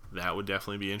 that would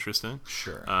definitely be interesting.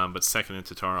 Sure. But second in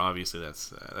Tatar, obviously,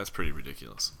 that's pretty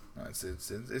ridiculous. No,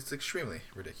 it's extremely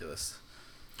ridiculous.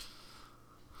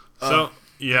 So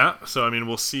I mean,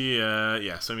 we'll see. So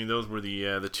I mean, those were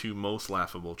the 2 most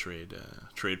laughable trade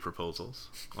proposals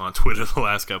on Twitter the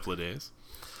last couple of days.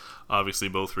 Obviously,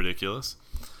 both ridiculous.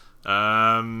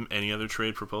 Any other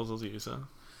trade proposals that you saw?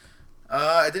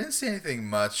 I didn't see anything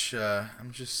much.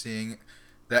 I'm just seeing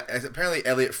that apparently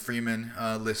Elliot Freeman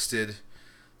listed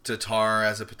Tatar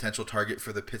as a potential target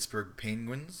for the Pittsburgh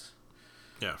Penguins.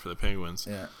 Yeah, for the Penguins.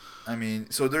 Yeah. I mean,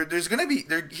 so there's going to be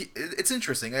it's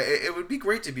interesting. It would be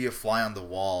great to be a fly on the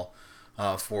wall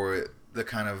for the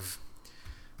kind of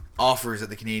offers that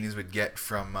the Canadians would get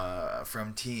from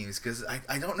teams, because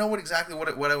I don't know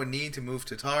what I would need to move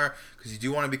Tatar, because you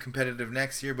do want to be competitive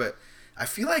next year, but I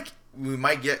feel like we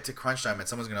might get to crunch time and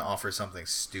someone's going to offer something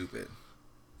stupid.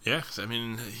 Yeah, I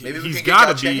mean, maybe we he's can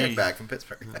get Galchenyuk back from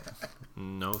Pittsburgh.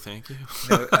 No, thank you.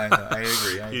 No, I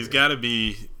agree. He's got to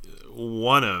be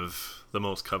one of the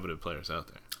most coveted players out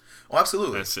there. Oh,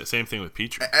 absolutely. That's the same thing with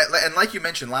Petrie. And like you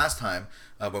mentioned last time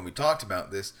when we talked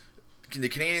about this, the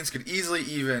Canadians could easily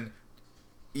even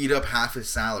eat up half his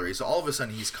salary. So all of a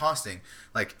sudden he's costing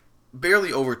like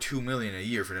barely over $2 million a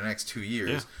year for the next 2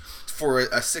 years for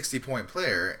a 60-point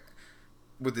player.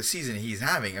 With the season he's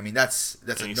having, I mean, that's a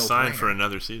no-brainer. He signed for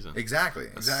another season. Exactly.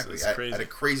 That's crazy. At a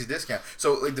crazy discount.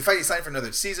 So, like, the fact he signed for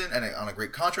another season and on a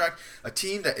great contract, a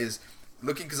team that is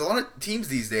looking, because a lot of teams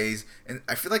these days, and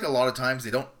I feel like a lot of times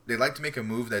they like to make a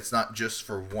move that's not just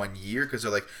for 1 year, because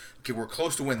they're like, okay, we're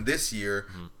close to win this year,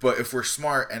 but if we're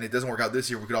smart and it doesn't work out this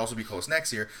year, we could also be close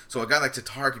next year. So a guy like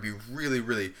Tatar could be really,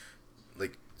 really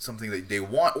like something that they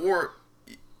want, or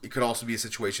it could also be a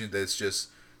situation that's just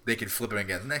they could flip him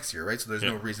again next year, right? So there's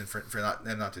no reason for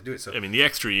them not to do it. So I mean, the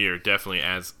extra year definitely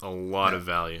adds a lot of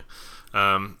value.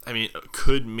 I mean,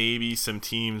 could maybe some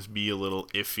teams be a little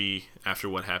iffy after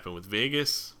what happened with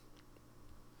Vegas?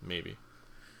 Maybe.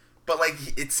 But,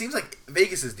 like, it seems like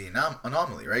Vegas is the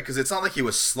anomaly, right? Because it's not like he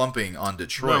was slumping on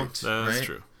Detroit. No, that's right?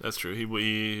 true. That's true.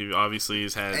 He obviously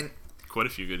has had quite a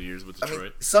few good years with Detroit. I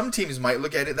mean, some teams might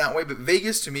look at it that way, but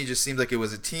Vegas, to me, just seems like it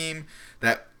was a team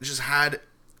that just had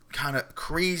kind of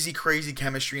crazy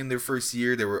chemistry in their first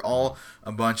year. They were all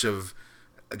a bunch of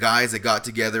guys that got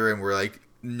together and were like,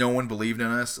 no one believed in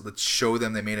us. Let's show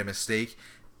them they made a mistake.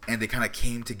 And they kind of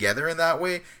came together in that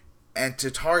way. And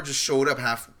Tatar just showed up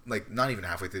not even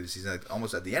halfway through the season, like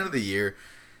almost at the end of the year,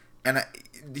 and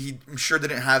he I'm sure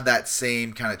didn't have that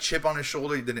same kind of chip on his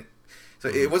shoulder.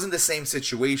 It wasn't the same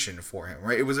situation for him,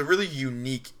 right? It was a really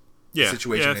unique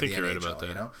situation. Yeah, I think you're right about that.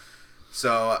 You know?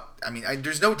 So I mean,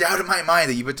 there's no doubt in my mind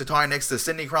that you put Tatar next to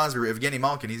Sidney Crosby or Evgeny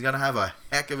Malkin, he's gonna have a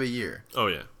heck of a year. Oh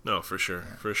yeah, no, for sure,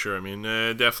 for sure. I mean,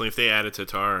 definitely if they added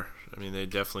Tatar. I mean, they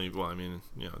definitely. Well, I mean,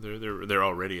 you know, they're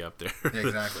already up there. Yeah,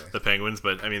 exactly. the Penguins,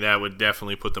 but I mean, that would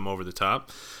definitely put them over the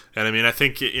top. And I mean, I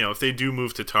think if they do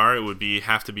move Tatar, it would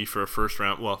have to be for a first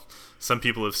round. Well, some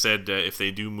people have said if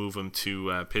they do move him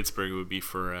to Pittsburgh, it would be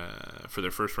for their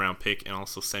first round pick, and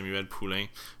also Samuel Poulin,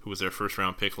 who was their first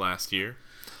round pick last year.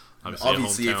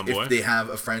 Obviously, if they have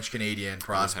a French Canadian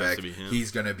prospect,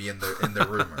 he's going to be in the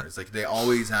rumors. Like they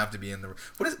always have to be in the.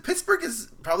 What is Pittsburgh is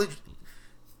probably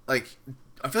like.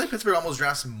 I feel like Pittsburgh almost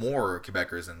drafts more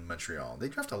Quebecers than Montreal. They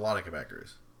draft a lot of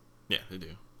Quebecers. Yeah, they do.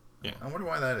 Yeah, I wonder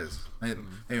why that is.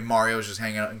 Maybe Mario's just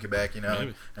hanging out in Quebec, you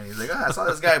know, and he's like, I saw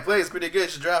this guy play. He's pretty good.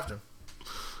 Should draft him.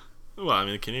 Well, I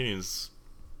mean, the Canadians.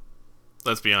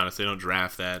 Let's be honest. They don't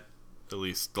draft that. At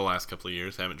least the last couple of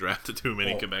years, haven't drafted too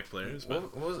many Quebec players.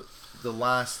 But what was it? The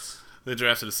last? They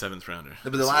drafted a 7th rounder.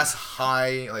 But the last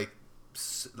high, like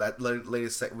that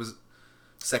latest was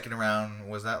second round.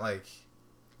 Was that like?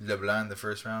 LeBlanc, the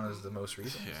first round, is the most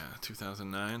recent. Yeah,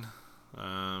 2009.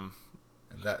 And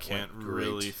that can't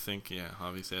really think. Yeah,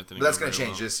 obviously that didn't. But that's going to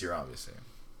change this year, obviously.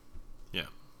 Yeah,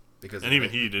 because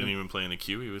even he didn't even play in the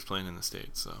Q. He was playing in the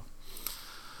States. So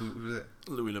who was it?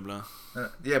 Louis LeBlanc.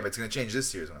 Yeah, but it's going to change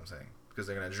this year, is what I'm saying, because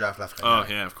they're going to draft Lafreniere. Oh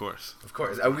yeah, of course. Of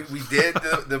course, we did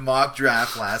the mock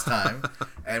draft last time,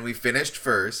 and we finished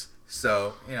first.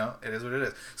 So it is what it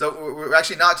is. So we're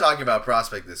actually not talking about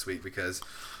prospect this week because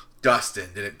Dustin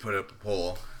didn't put up a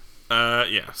poll.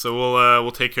 Yeah, so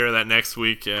we'll take care of that next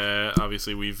week.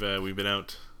 Obviously, we've been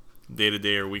out day to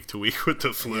day or week to week with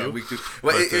the flu. Yeah, week to.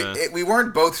 Well, we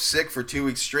weren't both sick for 2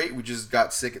 weeks straight. We just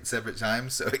got sick at separate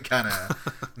times, so it kind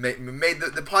of made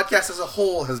the podcast as a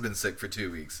whole has been sick for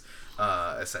 2 weeks,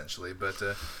 essentially. But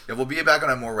we'll be back on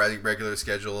a more regular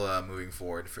schedule moving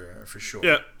forward for sure.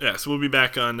 Yeah. So we'll be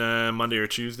back on Monday or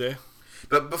Tuesday.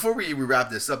 But before we wrap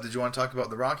this up, did you want to talk about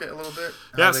the Rocket a little bit?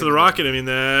 Yeah, so the Rocket, I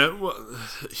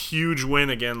mean, huge win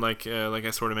again, like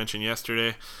I sort of mentioned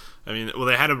yesterday. I mean,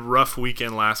 they had a rough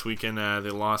weekend last weekend.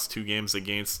 They lost 2 games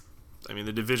against,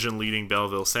 the division-leading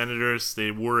Belleville Senators.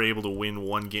 They were able to win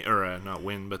one game, or not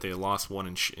win, but they lost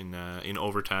one in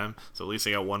overtime. So at least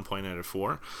they got 1 point out of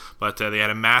 4. But they had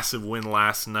a massive win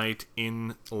last night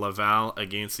in Laval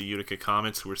against the Utica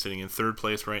Comets, who are sitting in 3rd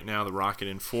place right now. The Rocket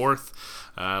in 4th.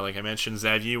 Like I mentioned,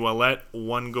 Xavier Ouellet,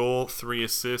 1 goal, 3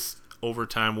 assists,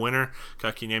 overtime winner.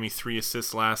 Kakiniemi, 3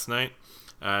 assists last night.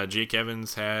 Jake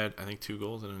Evans had, I think, 2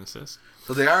 goals and an assist.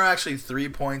 So they are actually 3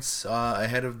 points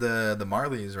ahead of the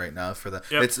Marlies right now for the.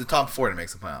 Yep. It's the top 4 to make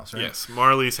the playoffs, right? Yes,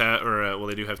 Marlies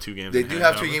they do have 2 games. They do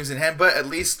have 2 games in hand, but at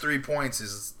least 3 points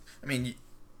is. I mean,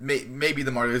 maybe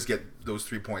the Marlies get those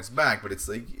 3 points back, but it's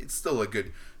still a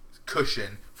good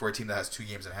cushion for a team that has 2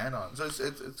 games in hand on. So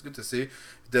it's good to see.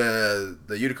 The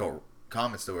Utica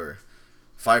Comets though were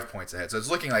 5 points ahead, so it's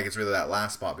looking like it's really that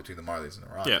last spot between the Marlies and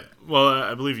the Rocket. Yeah, well,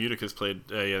 I believe Utica's played.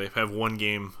 They have 1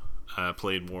 game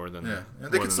played more than. Yeah,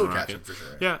 they can still catch it for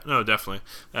sure. Yeah, no, definitely.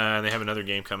 They have another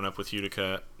game coming up with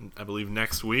Utica, I believe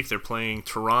next week. They're playing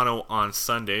Toronto on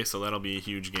Sunday, so that'll be a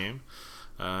huge game.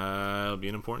 It'll be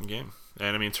an important game,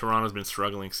 and Toronto's been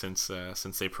struggling since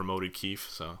they promoted Keefe,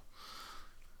 so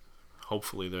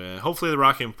hopefully the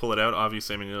Rock can pull it out.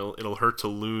 Obviously, I mean it'll hurt to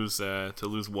lose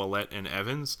Ouellet and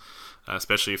Evans,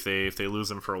 especially if they lose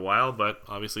them for a while. But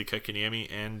obviously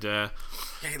Kotkaniemi and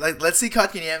let's see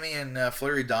Kotkaniemi and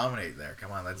Fleury dominate there.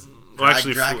 Come on, let's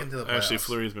drag into the playoffs. Actually,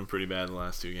 Fleury's been pretty bad the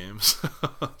last 2 games.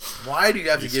 Why do you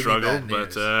have to give me that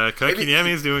news? But Kotkaniemi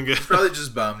is doing good. He's probably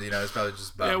just bummed. He's probably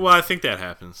just bummed. Yeah, well, I think that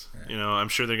happens. Yeah. I'm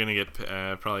sure they're gonna get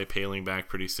probably Paling back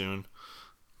pretty soon.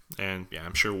 And yeah,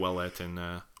 I'm sure Ouellet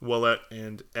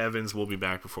and Evans will be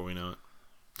back before we know it.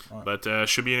 Right. But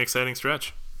should be an exciting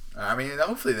stretch. I mean,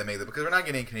 hopefully they make it because we're not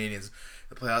getting Canadians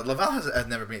the playoffs. Laval has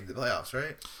never made the playoffs,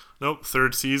 right? Nope,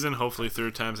 3rd season. Hopefully,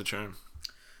 3rd time's a charm.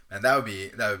 And that would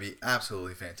be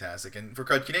absolutely fantastic. And for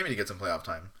Kotkaniemi to get some playoff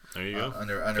time. There you go.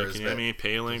 Under his belt. Kotkaniemi,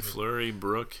 Paling, Fleury,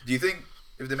 Brook. Do you think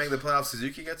if they make the playoffs,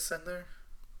 Suzuki gets sent there?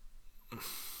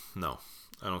 No,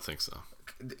 I don't think so.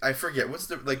 I forget what's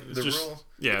the rule.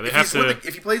 Yeah, they have to.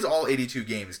 If he plays all 82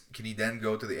 games, can he then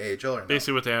go to the AHL or not?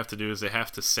 Basically, what they have to do is they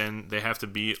have to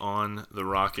be on the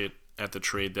Rocket at the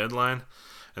trade deadline,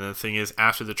 and the thing is,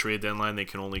 after the trade deadline, they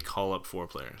can only call up 4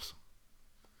 players.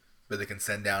 But they can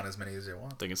send down as many as they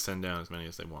want. They can send down as many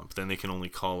as they want, but then they can only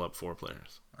call up 4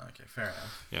 players. Okay, fair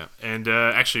enough. Yeah, and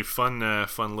actually, fun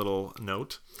little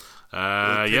note.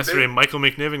 Yesterday, Michael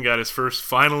McNiven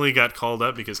finally got called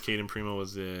up because Caden Primo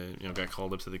was got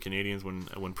called up to the Canadians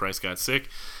when Price got sick.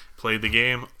 Played the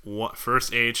game,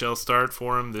 first AHL start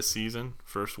for him this season,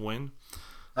 first win.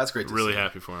 That's great. Really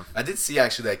happy for him. I did see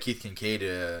actually that Keith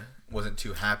Kincaid wasn't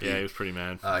too happy. Yeah, he was pretty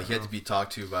mad. He had to be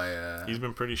talked to by. He's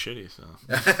been pretty shitty, so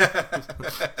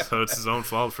so it's his own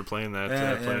fault for playing that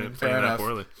playing that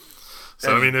poorly.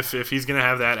 So, I mean, if he's going to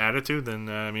have that attitude, then,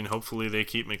 hopefully they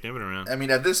keep McNiven around. I mean,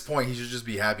 at this point, he should just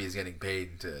be happy he's getting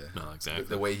paid exactly.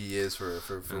 the way he is for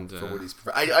what he's...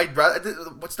 I'd rather...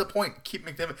 What's the point? Keep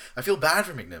McNiven. I feel bad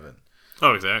for McNiven.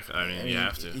 Oh, exactly. I mean, you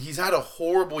have to. He's had a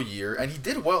horrible year, and he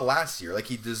did well last year. Like,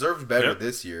 he deserved better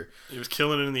this year. He was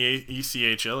killing it in the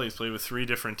ECHL. He's played with 3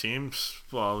 different teams.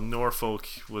 Well, Norfolk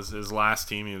was his last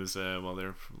team. He was,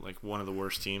 they're like one of the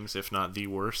worst teams, if not the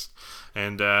worst.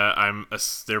 And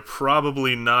they're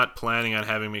probably not planning on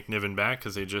having McNiven back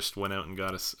because they just went out and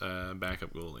got a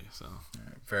backup goalie. So,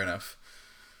 right, fair enough.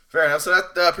 So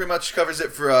that pretty much covers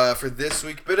it for this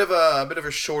week. Bit of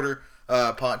a shorter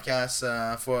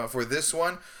podcast for this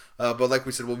one, but like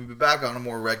we said, we'll be back on a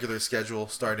more regular schedule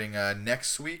starting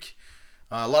next week.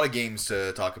 A lot of games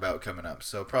to talk about coming up,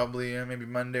 so probably maybe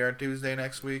Monday or Tuesday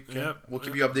next week. We'll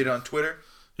keep you updated on Twitter.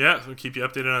 Yeah, we'll keep you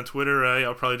updated on Twitter.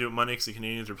 I'll probably do it Monday because the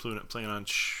Canadians are playing on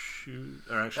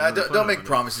don't make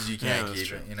promises you can't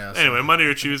keep. Anyway, Monday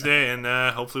or Tuesday, and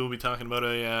hopefully we'll be talking about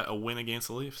a win against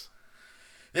the Leafs.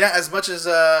 Yeah, as much as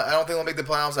I don't think they'll make the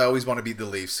playoffs, I always want to beat the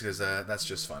Leafs because that's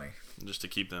just funny. Just to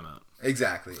keep them out.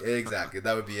 Exactly.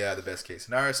 That would be the best case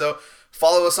scenario. So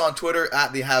follow us on Twitter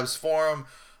at the Habs Forum.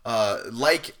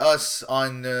 Like us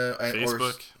on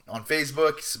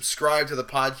Facebook. Subscribe to the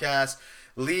podcast.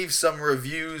 Leave some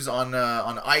reviews on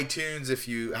iTunes if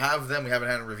you have them. We haven't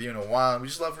had a review in a while. We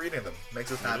just love reading them.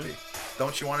 Makes us happy.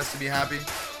 Don't you want us to be happy?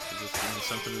 Just give me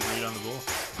something to read on the bowl.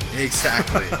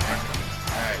 Exactly.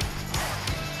 All right.